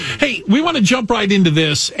Hey, we want to jump right into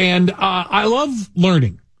this, and I love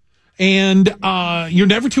learning, and you're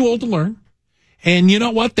never too old to learn. And you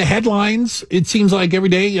know what? The headlines, it seems like every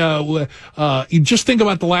day, you just think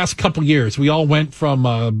about the last couple years. We all went from,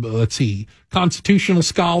 constitutional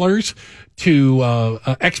scholars to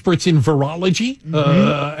experts in virology.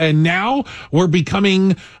 And now we're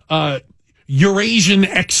becoming Eurasian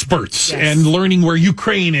experts and learning where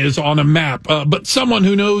Ukraine is on a map. But someone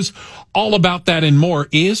who knows all about that and more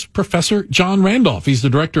is Professor John Randolph. He's the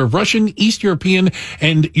director of Russian, East European,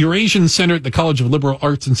 and Eurasian Center at the College of Liberal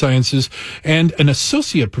Arts and Sciences, and an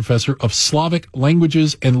associate professor of Slavic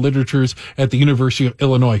languages and literatures at the University of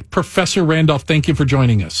Illinois. Professor Randolph, thank you for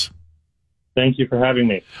joining us. Thank you for having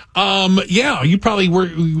me. You probably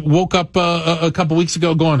woke up a couple weeks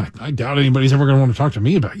ago going, I doubt anybody's ever going to want to talk to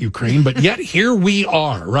me about Ukraine, but yet here we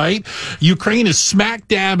are, right? Ukraine is smack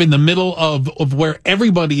dab in the middle of where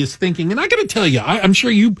everybody is thinking. And I got to tell you, I'm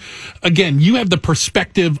sure you have the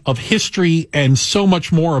perspective of history and so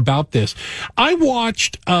much more about this. I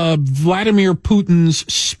watched Vladimir Putin's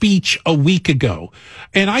speech a week ago,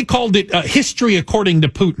 and I called it History According to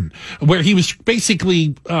Putin, where he was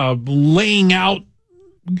basically laying out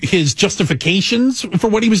his justifications for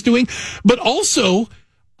what he was doing, but also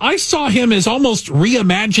I saw him as almost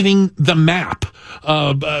reimagining the map,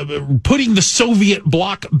 putting the Soviet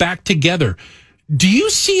bloc back together. Do you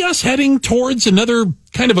see us heading towards another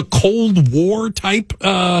kind of a Cold War type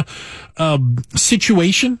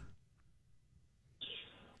situation?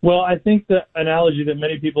 Well, I think the analogy that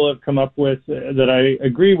many people have come up with that I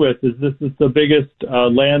agree with is this is the biggest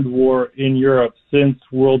land war in Europe since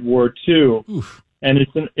World War II. Oof. And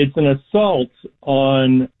it's an assault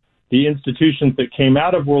on the institutions that came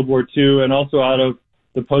out of World War II and also out of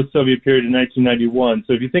the post-Soviet period in 1991.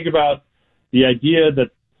 So if you think about the idea that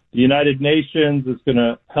the United Nations is going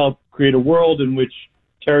to help create a world in which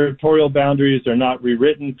territorial boundaries are not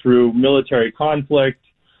rewritten through military conflict,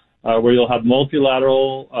 where you'll have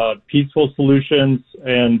multilateral, peaceful solutions,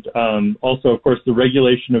 and also, of course, the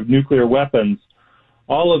regulation of nuclear weapons.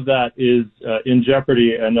 All of that is in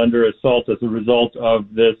jeopardy and under assault as a result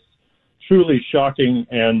of this truly shocking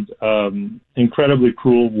and incredibly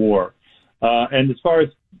cruel war. And as far as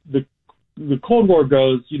the Cold War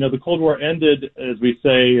goes, the Cold War ended, as we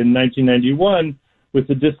say, in 1991 with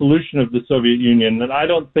the dissolution of the Soviet Union. And I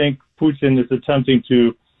don't think Putin is attempting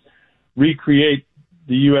to recreate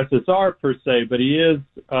the USSR per se, but he is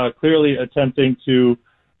clearly attempting to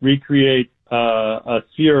recreate a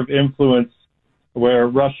sphere of influence where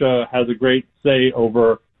Russia has a great say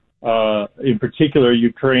over, in particular,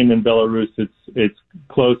 Ukraine and Belarus, its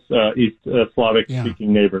close East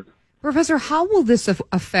Slavic-speaking neighbors. Professor, how will this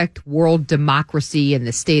affect world democracy and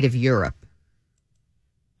the state of Europe?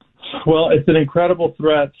 Well, it's an incredible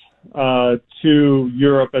threat to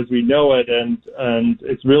Europe as we know it, and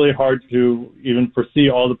it's really hard to even foresee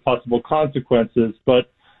all the possible consequences.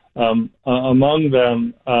 But among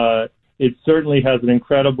them, it certainly has an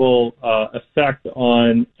incredible effect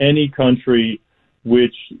on any country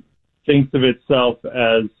which thinks of itself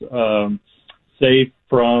as safe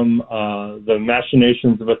from the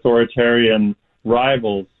machinations of authoritarian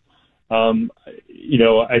rivals.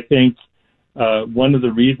 I think one of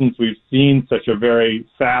the reasons we've seen such a very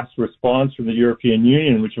fast response from the European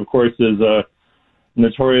Union, which of course is a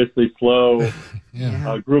notoriously slow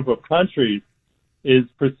group of countries, is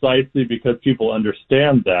precisely because people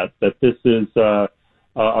understand that this is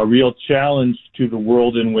a real challenge to the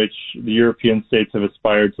world in which the European states have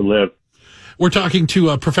aspired to live. We're talking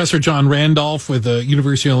to Professor John Randolph with the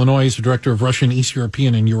University of Illinois. He's the director of Russian, East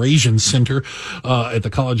European, and Eurasian Center at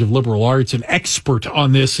the College of Liberal Arts, an expert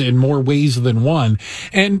on this in more ways than one.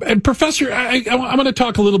 And Professor, I'm going to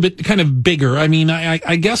talk a little bit kind of bigger. I mean,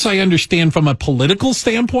 I guess I understand from a political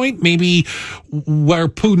standpoint, maybe where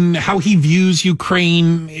Putin, how he views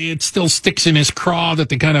Ukraine, it still sticks in his craw that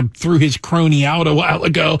they kind of threw his crony out a while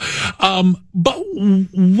ago. But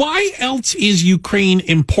why else is Ukraine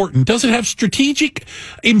important? Does it have strategic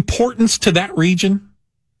importance to that region?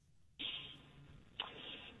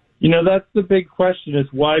 That's the big question, is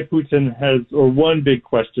why Putin has, or one big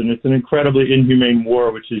question, it's an incredibly inhumane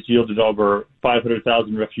war which has yielded over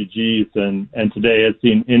 500,000 refugees and today has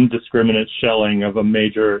seen indiscriminate shelling of a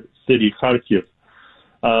major city, Kharkiv.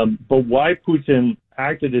 But why Putin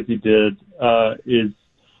acted as he did is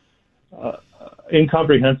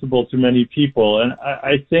incomprehensible to many people. And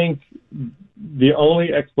I think the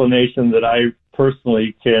only explanation that I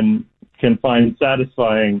personally can find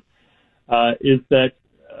satisfying is that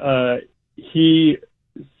he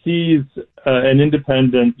sees an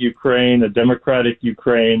independent Ukraine, a democratic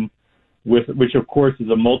Ukraine, which of course is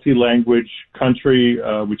a multi-language country,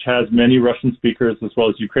 which has many Russian speakers as well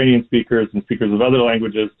as Ukrainian speakers and speakers of other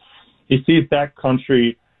languages. He sees that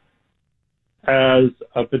country as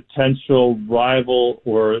a potential rival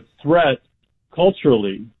or threat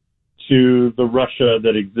culturally to the Russia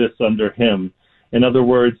that exists under him. In other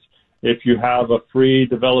words, if you have a free,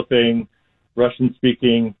 developing,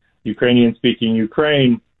 Russian-speaking, Ukrainian-speaking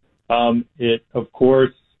Ukraine, it, of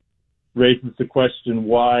course, raises the question,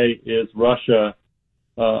 why is Russia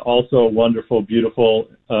also a wonderful, beautiful,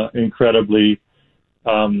 incredibly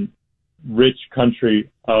rich country,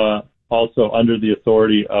 also under the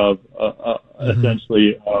authority of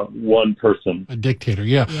essentially one person. A dictator,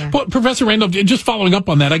 yeah. But Professor Randolph, just following up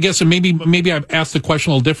on that, I guess, and maybe I've asked the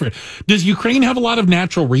question a little different. Does Ukraine have a lot of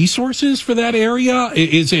natural resources for that area?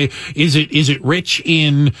 Is it rich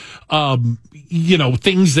in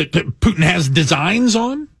things that Putin has designs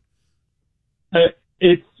on?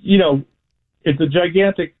 It's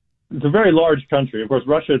a very large country. Of course,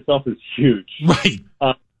 Russia itself is huge. Right.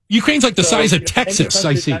 Ukraine's like the size of Texas,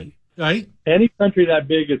 I see. Right? Any country that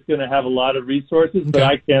big is going to have a lot of resources, but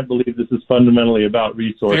I can't believe this is fundamentally about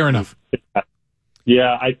resources. Fair enough.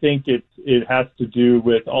 Yeah, I think it has to do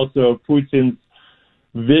with also Putin's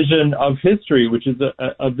vision of history, which is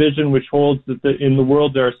a vision which holds that in the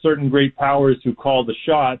world there are certain great powers who call the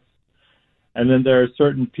shots, and then there are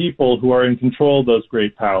certain people who are in control of those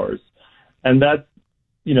great powers. And that's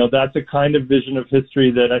a kind of vision of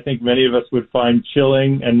history that I think many of us would find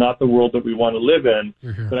chilling and not the world that we want to live in.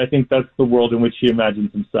 But I think that's the world in which he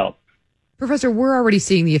imagines himself. Professor, we're already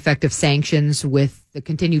seeing the effect of sanctions with the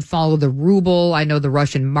continued fall of the ruble. I know the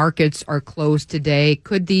Russian markets are closed today.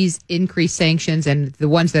 Could these increased sanctions and the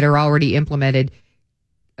ones that are already implemented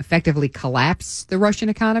effectively collapse the Russian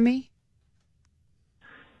economy?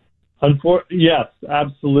 Yes,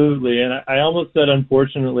 absolutely. And I almost said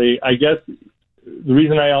unfortunately. I guess the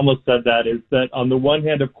reason I almost said that is that on the one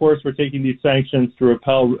hand, of course, we're taking these sanctions to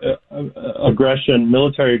repel aggression,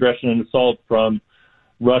 military aggression and assault from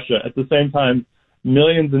Russia. At the same time,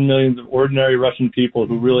 millions and millions of ordinary Russian people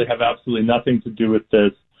who really have absolutely nothing to do with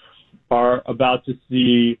this are about to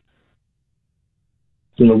see,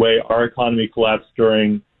 in a way, our economy collapse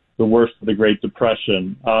during the worst of the Great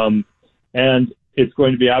Depression. And it's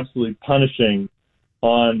going to be absolutely punishing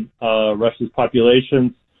on Russia's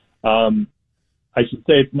populations. I should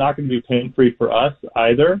say it's not going to be pain-free for us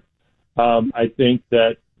either. I think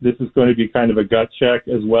that this is going to be kind of a gut check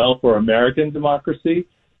as well for American democracy.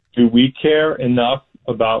 Do we care enough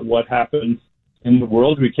about what happens in the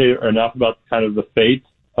world? Do we care enough about kind of the fate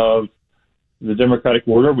of the democratic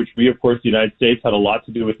order, which we, of course, the United States had a lot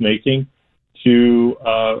to do with making, to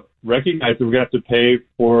recognize that we're going to have to pay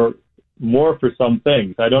for more for some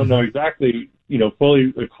things? I don't know exactly,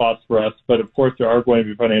 fully the cost for us, but of course there are going to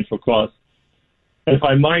be financial costs. And if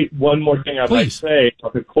I might, one more thing I might say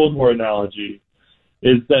about the Cold War analogy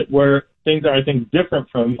is that where things are, I think, different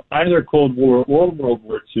from either Cold War or World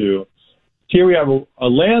War II, here we have a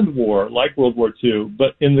land war like World War II,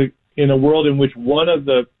 but in a world in which one of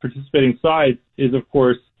the participating sides is, of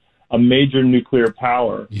course, a major nuclear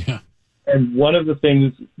power. Yeah. And one of the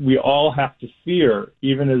things we all have to fear,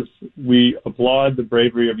 even as we applaud the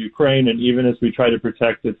bravery of Ukraine and even as we try to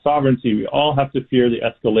protect its sovereignty, we all have to fear the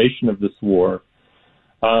escalation of this war,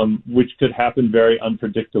 which could happen very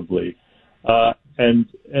unpredictably. And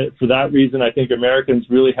for that reason, I think Americans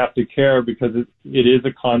really have to care because it is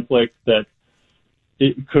a conflict that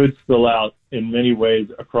it could spill out in many ways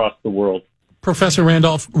across the world. Professor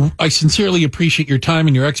Randolph, I sincerely appreciate your time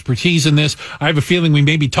and your expertise in this. I have a feeling we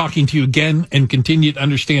may be talking to you again and continue to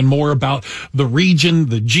understand more about the region,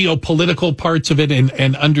 the geopolitical parts of it,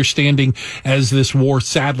 and understanding as this war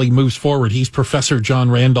sadly moves forward. He's Professor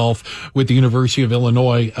John Randolph with the University of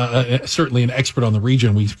Illinois, certainly an expert on the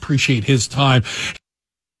region. We appreciate his time.